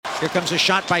Here comes a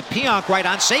shot by Pionk, right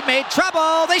on. Save made.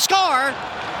 Trouble. They score.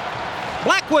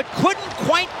 Blackwood couldn't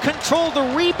quite control the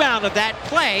rebound of that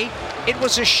play. It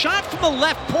was a shot from the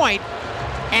left point,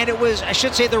 and it was, I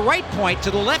should say, the right point to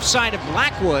the left side of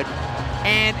Blackwood.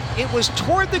 And it was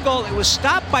toward the goal. It was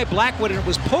stopped by Blackwood, and it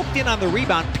was poked in on the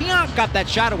rebound. Pionk got that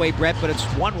shot away, Brett, but it's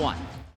 1-1.